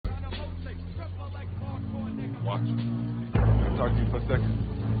Watch. Can I talk to you for a second?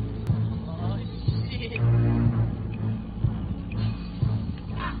 Oh, shit.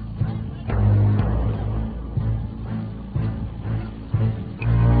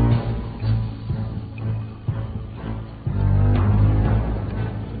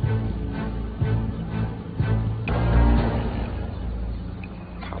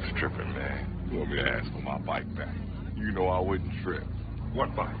 I was tripping, man. You want me to ask for my bike back? You know I wouldn't trip.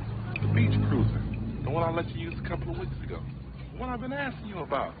 What bike? The Beach Cruiser. The one I let you use a couple of weeks ago. The one I've been asking you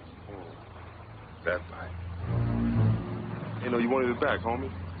about. That bike. You know, you wanted it back,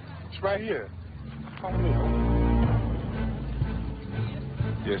 homie. It's right here. Follow me, homie.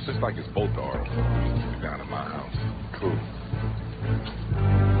 Yeah, it's just like it's both ours. Down at my house. Cool.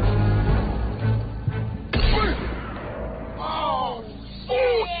 Oh,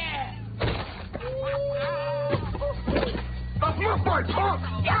 shit. That's my bike, huh?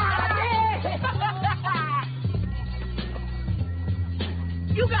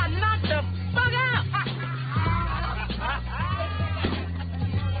 You got knocked the fuck out.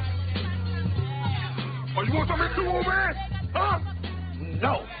 Oh, you want something too, old man? Huh?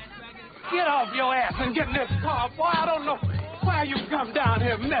 No. Get off your ass and get in this car, boy. I don't know why you come down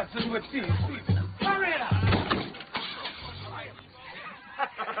here messing with these people. Hurry it up.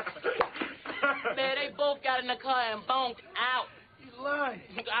 Man, they both got in the car and bonked out. He's lying.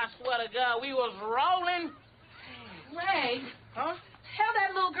 I swear to God, we was rolling. Ray, Huh? tell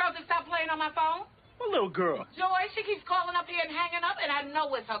that little girl to stop playing on my phone. What little girl? Joy, she keeps calling up here and hanging up, and I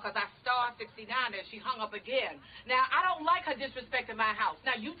know it's her because I star 69 and she hung up again. Now, I don't like her disrespecting my house.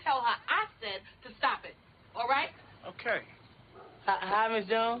 Now, you tell her I said to stop it, all right? Okay. Hi, Miss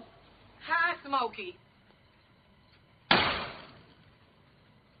Jones. Hi, Smokey. Damn.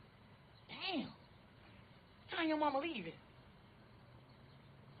 How your mama leaving?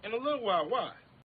 In a little while, why?